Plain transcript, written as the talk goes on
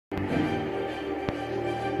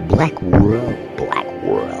Black World, Black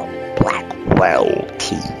World, Black World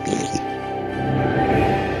TV.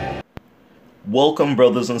 Welcome,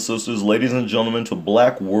 brothers and sisters, ladies and gentlemen, to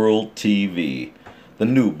Black World TV, the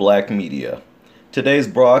new black media. Today's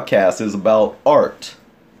broadcast is about art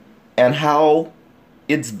and how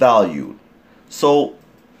it's valued. So,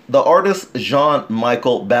 the artist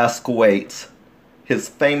Jean-Michel Basquiat, his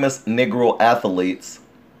famous Negro Athletes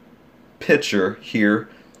picture here,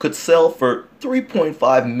 could sell for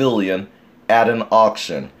 $3.5 million at an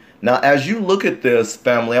auction. Now, as you look at this,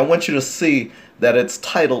 family, I want you to see that it's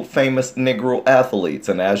titled Famous Negro Athletes.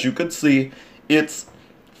 And as you could see, it's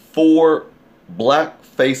 4 black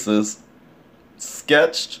faces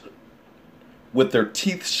sketched with their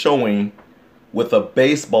teeth showing, with a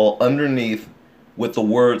baseball underneath with the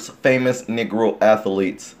words Famous Negro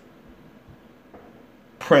Athletes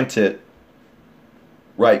printed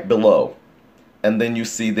right below. And then you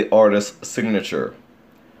see the artist's signature.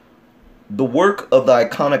 The work of the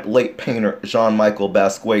iconic late painter Jean-Michel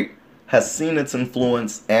Basquiat has seen its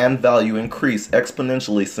influence and value increase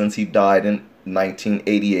exponentially since he died in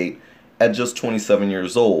 1988 at just 27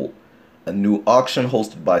 years old. A new auction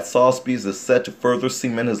hosted by Sotheby's is set to further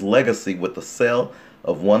cement his legacy with the sale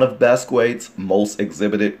of one of Basquiat's most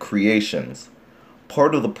exhibited creations.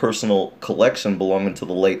 Part of the personal collection belonging to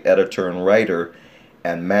the late editor and writer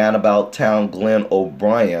and man about town Glenn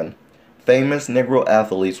O'Brien, Famous Negro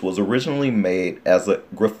Athletes was originally made as a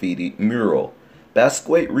graffiti mural.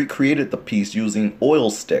 Basquiat recreated the piece using oil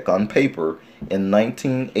stick on paper in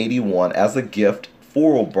 1981 as a gift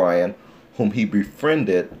for O'Brien, whom he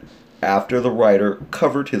befriended after the writer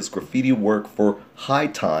covered his graffiti work for High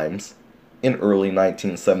Times in early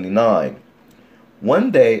 1979. One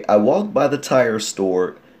day, I walked by the tire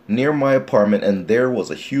store near my apartment, and there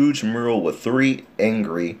was a huge mural with 4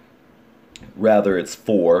 angry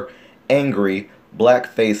black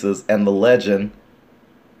faces and the legend,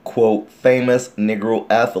 quote, Famous Negro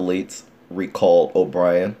Athletes, recalled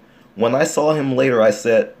O'Brien. When I saw him later, I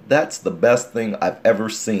said, that's the best thing I've ever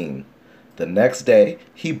seen. The next day,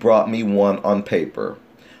 he brought me one on paper.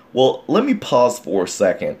 Well, let me pause for a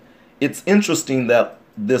second. It's interesting that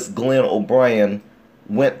this Glenn O'Brien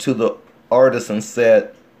went to the artist and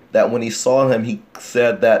said that when he saw him, he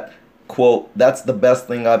said that, quote, that's the best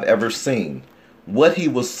thing I've ever seen. What he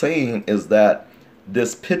was saying is that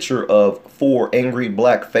this picture of 4 angry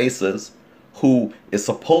black faces, who is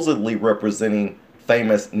supposedly representing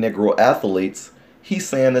famous Negro athletes, he's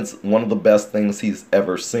saying it's one of the best things he's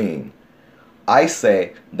ever seen. I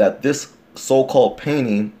say that this so-called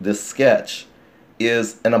painting, this sketch,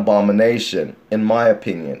 is an abomination, in my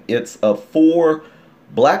opinion. It's of 4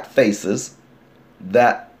 black faces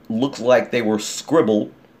that looks like they were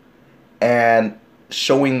scribbled and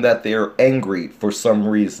showing that they're angry for some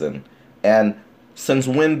reason. And since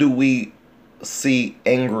when do we see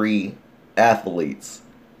angry athletes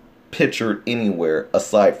pictured anywhere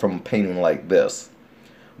aside from a painting like this?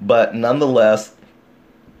 But nonetheless,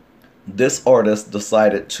 this artist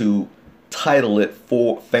decided to title it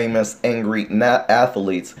For Famous Angry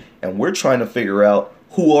Athletes, and we're trying to figure out,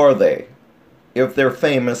 who are they? If they're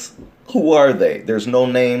famous, who are they? There's no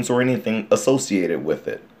names or anything associated with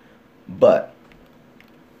it. But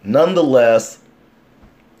nonetheless,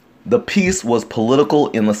 the piece was political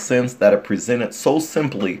in the sense that it presented so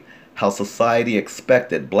simply how society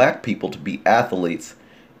expected black people to be athletes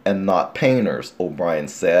and not painters, O'Brien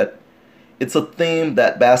said. It's a theme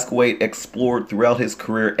that Basquiat explored throughout his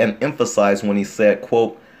career and emphasized when he said,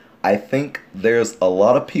 quote, I think there's a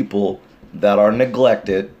lot of people that are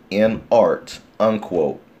neglected in art,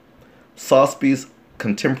 unquote. Sotheby's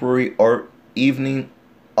Contemporary Art Evening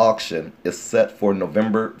Auction is set for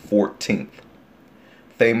November 14th.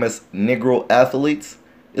 Famous Negro Athletes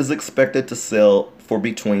is expected to sell for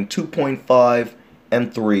between $2.5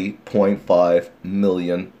 and $3.5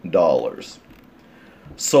 million.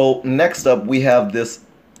 So next up, we have this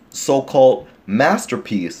so-called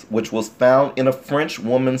masterpiece, which was found in a French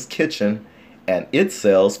woman's kitchen, and it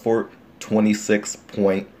sells for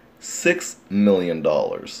 $26.6 million.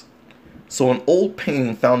 So an old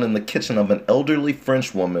painting found in the kitchen of an elderly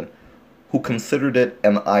French woman who considered it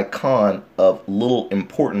an icon of little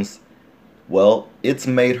importance, well, it's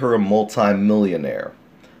made her a multi-millionaire.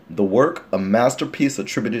 The work, a masterpiece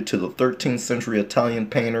attributed to the 13th century Italian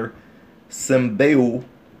painter Cimabue,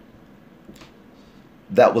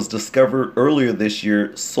 that was discovered earlier this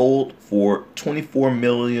year, sold for 24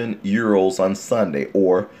 million euros on Sunday,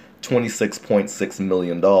 or $26.6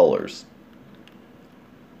 million.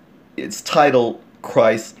 It's titled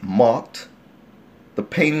Christ Mocked. The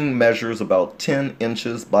painting measures about 10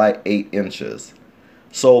 inches by 8 inches.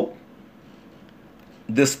 So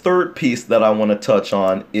this third piece that I want to touch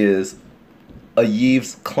on is a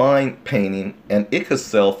Yves Klein painting, and it could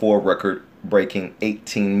sell for a record-breaking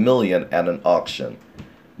 $18 million at an auction.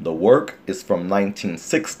 The work is from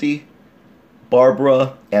 1960,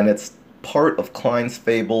 Barbara, and it's part of Klein's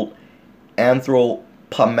fabled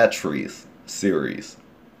Anthropometries series.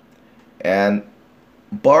 And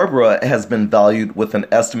Barbara has been valued with an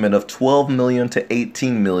estimate of $12 million to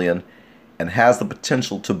 $18 million and has the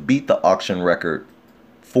potential to beat the auction record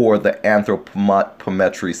for the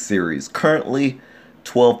Anthropometry series. Currently,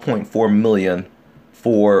 $12.4 million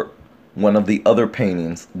for one of the other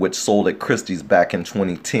paintings, which sold at Christie's back in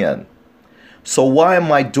 2010. So why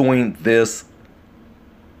am I doing this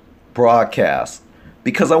broadcast?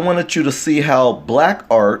 Because I wanted you to see how black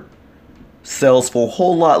art sells for a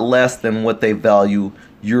whole lot less than what they value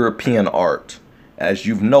European art. As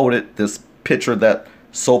you've noted, this picture that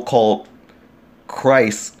so-called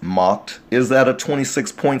Christ mocked is at a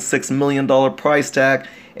 $26.6 million price tag,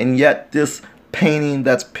 and yet this painting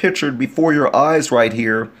that's pictured before your eyes right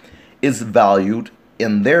here is valued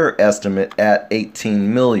in their estimate at $18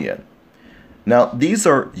 million. Now, these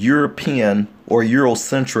are European or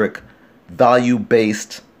Eurocentric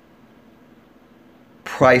value-based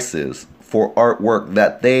prices for artwork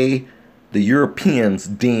that the Europeans,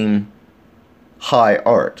 deem high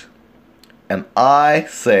art. And I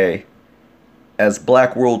say, as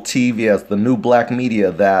Black World TV, as the new black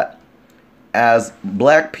media, that as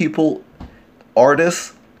black people,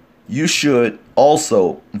 artists, you should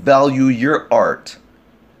also value your art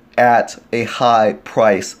at a high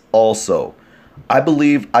price also. I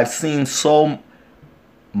believe I've seen so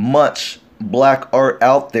much black art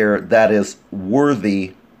out there that is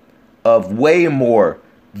worthy of way more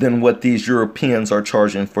than what these Europeans are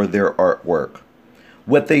charging for their artwork.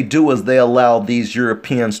 What they do is they allow these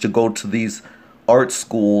Europeans to go to these art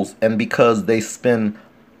schools, and because they spend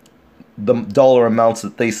the dollar amounts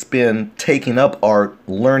that they spend taking up art,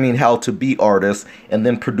 learning how to be artists, and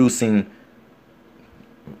then producing,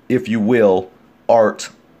 if you will, art,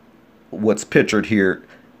 what's pictured here,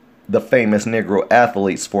 the famous Negro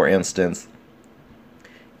Athletes, for instance,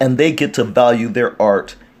 and they get to value their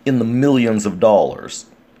art in the millions of dollars.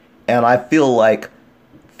 And I feel like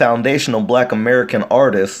foundational black American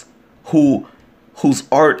artists whose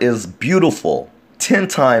art is beautiful, 10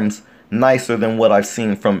 times nicer than what I've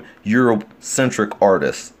seen from Eurocentric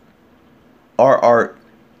artists, our art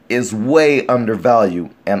is way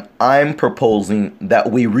undervalued, and I'm proposing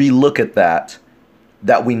that we relook at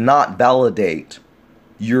that we not validate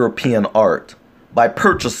European art by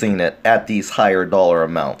purchasing it at these higher dollar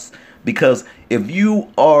amounts. Because if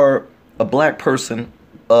you are a black person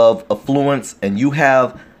of affluence and you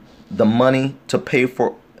have the money to pay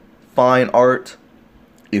for fine art,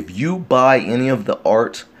 if you buy any of the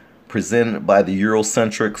art presented by the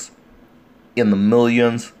Eurocentrics in the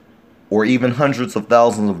millions or even hundreds of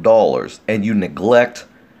thousands of dollars, and you neglect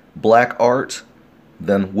black art,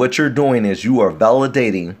 then what you're doing is you are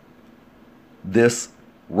validating this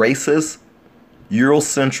racist,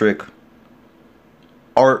 Eurocentric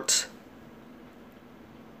art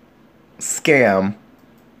scam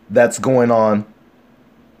that's going on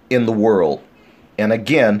in the world. And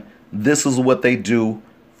again, this is what they do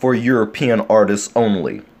for European artists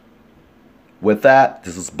only. With that,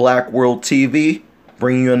 this is Black World TV,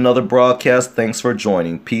 bringing you another broadcast. Thanks for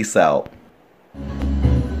joining. Peace out.